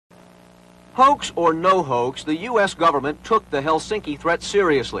Hoax or no hoax, the U.S. government took the Helsinki threat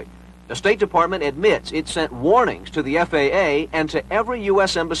seriously. The State Department admits it sent warnings to the FAA and to every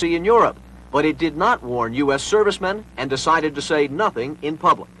U.S. embassy in Europe, but it did not warn U.S. servicemen and decided to say nothing in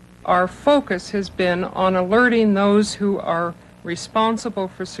public. Our focus has been on alerting those who are responsible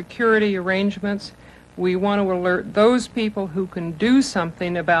for security arrangements. We want to alert those people who can do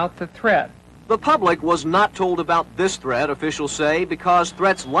something about the threat. The public was not told about this threat, officials say, because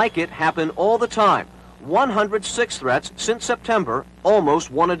threats like it happen all the time. 106 threats since September,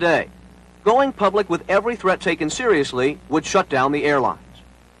 almost one a day. Going public with every threat taken seriously would shut down the airlines.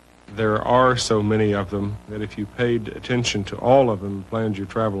 There are so many of them that if you paid attention to all of them and planned your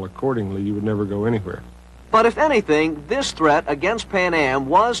travel accordingly, you would never go anywhere. But if anything, this threat against Pan Am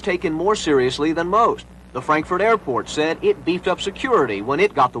was taken more seriously than most. The Frankfurt airport said it beefed up security when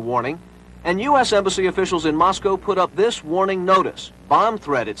it got the warning. And U.S. embassy officials in Moscow put up this warning notice. Bomb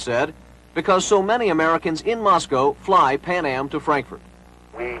threat, it said, because so many Americans in Moscow fly Pan Am to Frankfurt.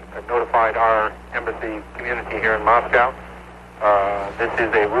 We notified our embassy community here in Moscow. This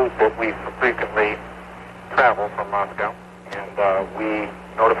is a route that we frequently travel from Moscow, and we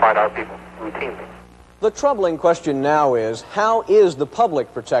notified our people routinely. The troubling question now is, how is the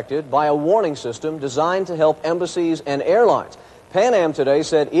public protected by a warning system designed to help embassies and airlines? Pan Am today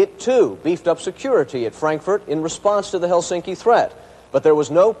said it, too, beefed up security at Frankfurt in response to the Helsinki threat. But there was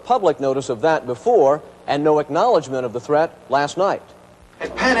no public notice of that before and no acknowledgement of the threat last night.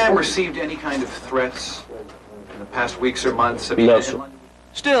 Had Pan Am received any kind of threats in the past weeks or months? No, sir.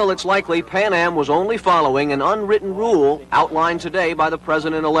 Still, it's likely Pan Am was only following an unwritten rule outlined today by the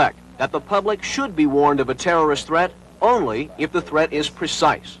president-elect, that the public should be warned of a terrorist threat only if the threat is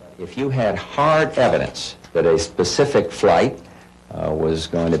precise. If you had hard evidence that a specific flight was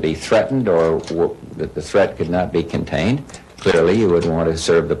going to be threatened or that the threat could not be contained, clearly you would want to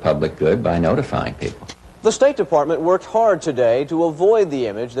serve the public good by notifying people. The State Department worked hard today to avoid the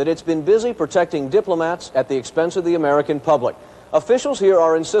image that it's been busy protecting diplomats at the expense of the American public. Officials here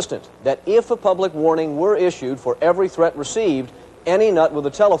are insistent that if a public warning were issued for every threat received, any nut with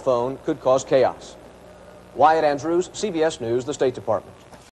a telephone could cause chaos. Wyatt Andrews, CBS News, the State Department.